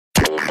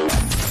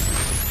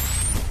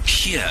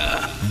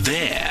Here,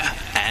 there,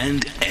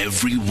 and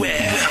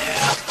everywhere.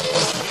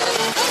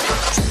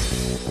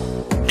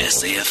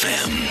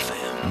 SAFM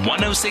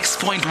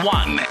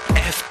 106.1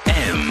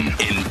 FM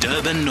in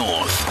Durban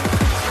North.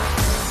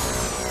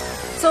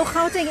 So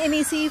Gauteng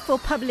MEC for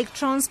Public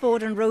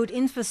Transport and Road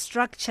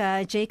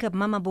Infrastructure, Jacob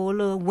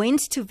Mamabolo, went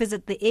to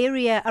visit the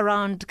area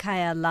around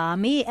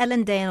Kyalami.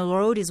 Allandale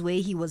Road is where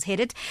he was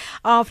headed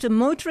after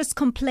motorist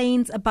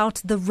complaints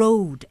about the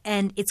road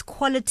and its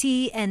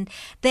quality, and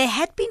there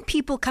had been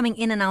people coming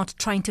in and out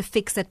trying to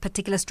fix that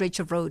particular stretch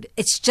of road.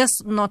 It's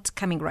just not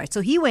coming right.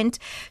 So he went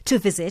to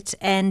visit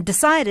and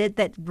decided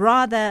that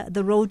rather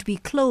the road be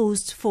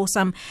closed for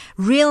some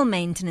real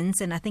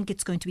maintenance, and I think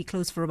it's going to be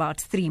closed for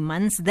about 3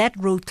 months. That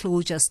road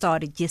closure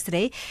started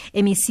yesterday.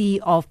 MEC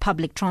of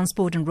Public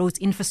Transport and Roads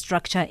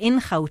Infrastructure in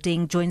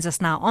Gauteng joins us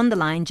now on the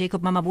line.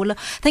 Jacob Mamabolo,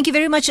 thank you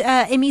very much,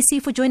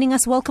 MEC, for joining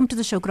us. Welcome to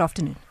the show. Good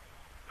afternoon.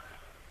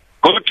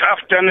 Good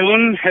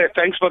afternoon.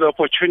 Thanks for the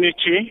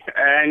opportunity,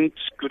 and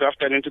good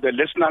afternoon to the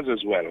listeners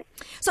as well.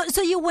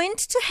 So you went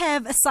to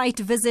have a site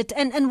visit,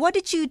 and what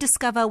did you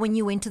discover when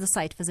you went to the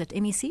site visit,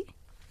 MEC?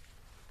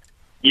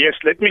 Yes,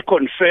 let me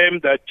confirm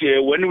that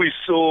when we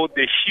saw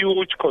the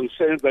huge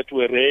concerns that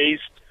were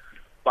raised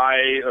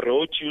by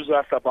road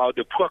users about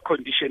the poor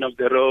condition of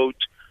the road,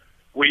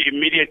 we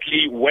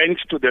immediately went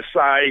to the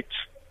site.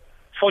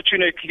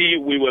 Fortunately,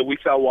 we were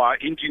with our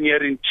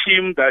engineering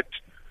team that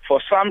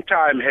for some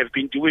time have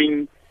been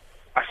doing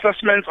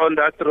assessments on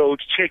that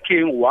road,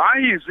 checking why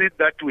is it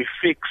that we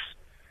fix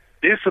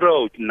this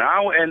road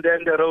now and then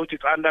the road is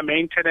under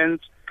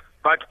maintenance,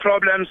 but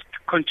problems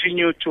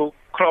continue to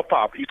crop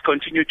up. It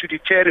continues to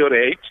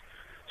deteriorate.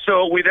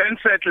 So we then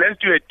said,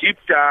 let's do a deep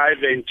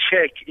dive and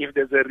check if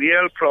there's a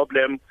real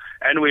problem.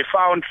 And we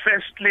found,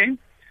 firstly,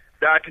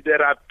 that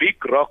there are big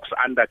rocks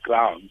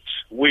underground,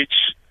 which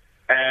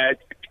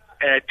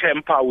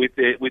temper with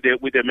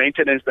the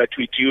maintenance that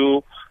we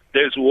do.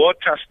 There's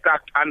water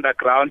stuck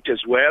underground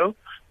as well,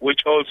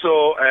 which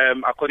also,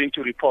 according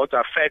to reports,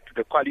 affect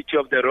the quality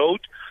of the road.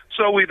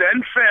 So we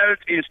then felt,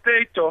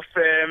 instead of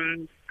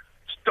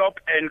stop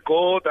and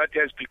go that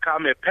has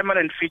become a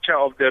permanent feature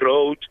of the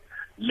road,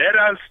 let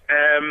us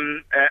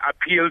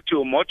appeal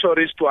to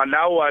motorists to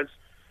allow us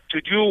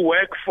to do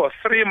work for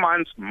 3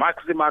 months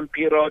maximum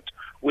period.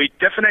 We're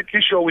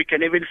definitely sure we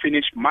can even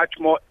finish much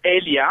more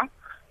earlier,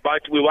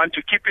 but we want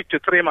to keep it to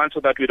 3 months so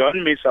that we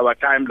don't miss our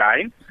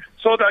timeline,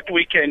 so that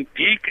we can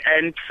dig,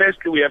 and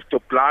firstly we have to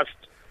blast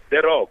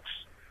the rocks.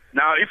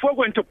 Now, if we're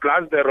going to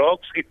blast the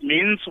rocks, it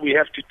means we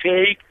have to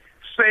take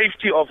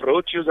safety of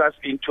road users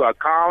into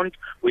account.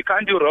 We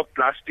can't do rock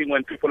blasting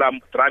when people are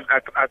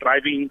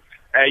driving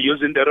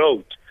using the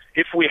road.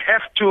 If we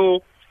have to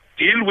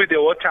deal with the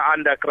water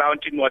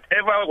underground in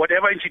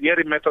whatever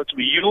engineering methods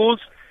we use,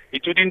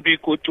 it wouldn't be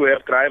good to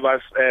have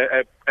drivers,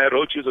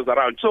 road users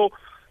around. So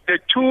the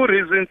two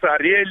reasons are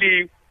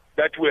really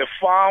that we have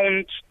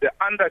found the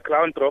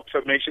underground rock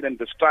formation and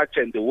the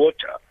structure and the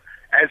water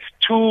as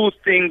two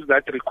things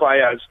that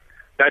requires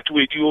that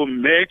we do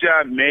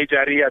major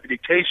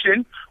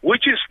rehabilitation,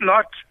 which is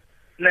not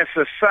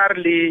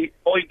necessarily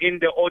in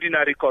the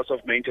ordinary course of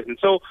maintenance.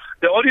 So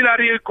the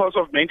ordinary course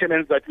of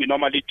maintenance that we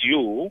normally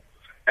do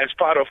as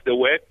part of the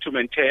work to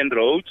maintain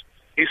roads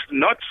is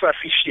not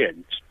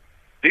sufficient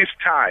this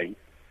time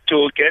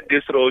to get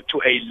this road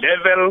to a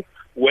level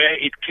where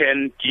it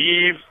can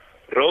give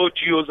road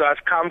users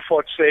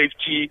comfort,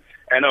 safety,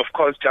 and of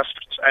course just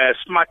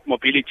smart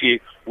mobility,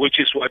 which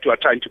is what we are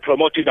trying to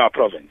promote in our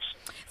province.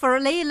 For a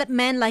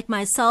layman like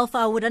myself,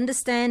 I would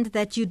understand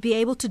that you'd be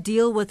able to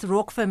deal with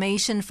rock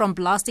formation from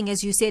blasting,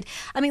 as you said.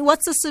 I mean,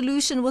 what's the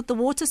solution with the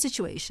water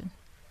situation?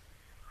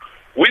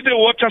 With the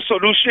water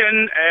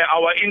solution,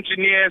 our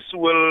engineers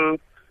will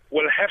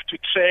have to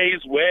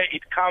trace where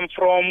it comes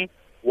from,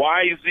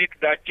 why is it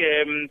that,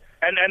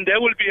 and they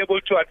will be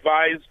able to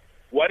advise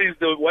what is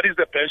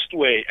the best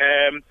way.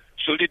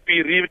 Should it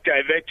be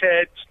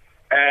rediverted?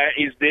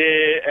 Is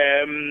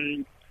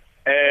there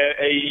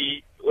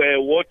a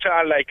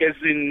water, like as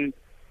in,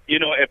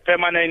 a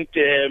permanent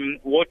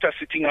water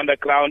sitting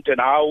underground, and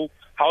how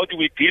do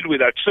we deal with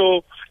that?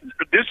 So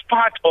this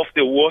part of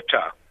the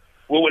water,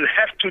 we will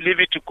have to leave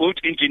it to good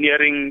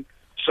engineering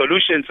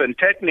solutions and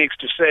techniques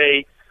to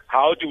say,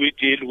 how do we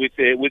deal with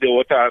the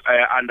water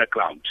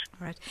underground?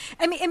 All right.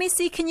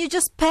 MEC, can you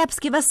just perhaps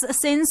give us a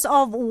sense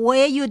of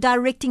where you're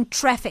directing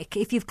traffic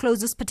if you've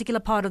closed this particular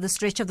part of the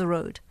stretch of the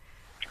road?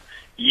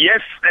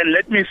 Yes, and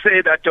let me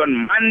say that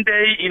on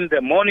Monday in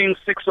the morning,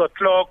 6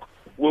 o'clock,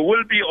 we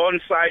will be on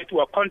site. We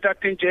are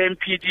contacting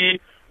JMPD.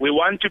 We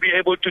want to be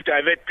able to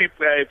divert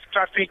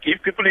traffic,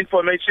 give people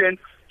information,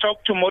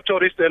 talk to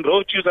motorists and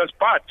road users.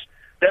 But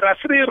there are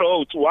 3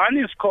 roads. One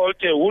is called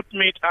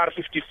Woodmead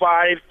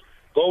R55,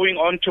 going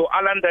on to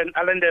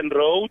Allandale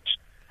Road.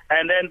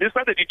 And then these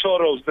are the detour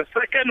roads. The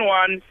second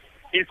one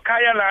is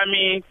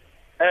Kyalami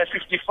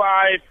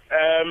 55,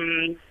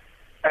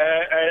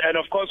 and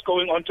of course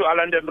going on to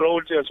Allandale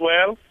Road as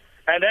well.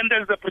 And then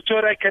there's the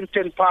Pretoria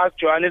Kempton Park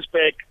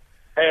Johannesburg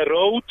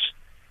Road.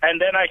 And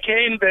then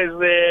again there's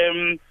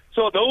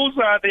so those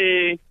are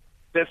the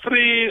the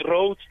 3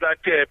 roads that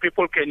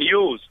people can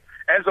use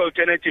as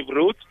alternative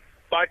routes.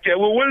 But we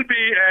will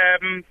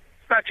be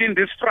starting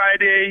this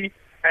Friday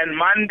and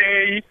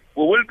Monday.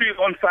 We will be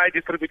on site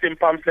distributing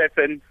pamphlets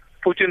and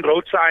putting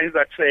road signs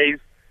that says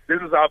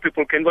this is how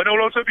people can go. And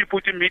we'll also be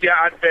putting media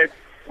adverts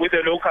with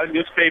the local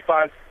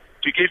newspapers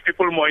to give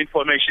people more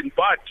information.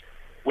 But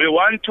we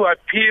want to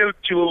appeal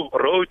to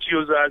road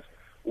users.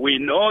 We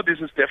know this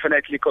is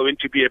definitely going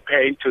to be a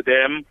pain to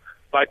them,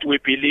 but we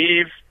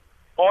believe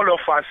all of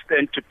us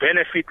stand to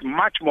benefit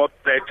much more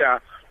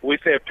better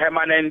with a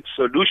permanent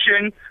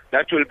solution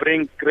that will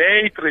bring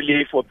great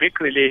relief or big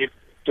relief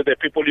to the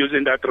people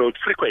using that road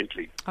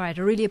frequently. All right,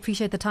 I really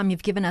appreciate the time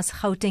you've given us.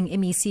 Gauteng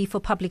MEC for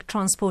Public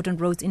Transport and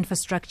Roads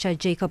Infrastructure,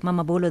 Jacob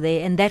Mamabolo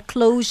there. And that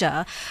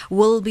closure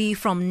will be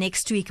from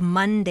next week,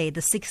 Monday, the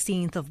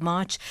 16th of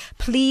March.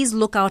 Please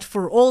look out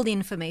for all the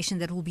information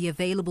that will be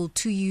available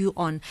to you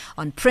on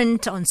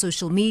print, on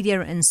social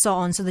media and so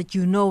on, so that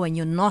you know and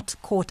you're not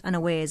caught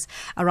unawares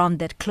around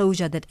that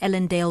closure, that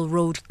Allandale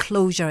Road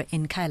closure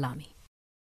in Kyalami.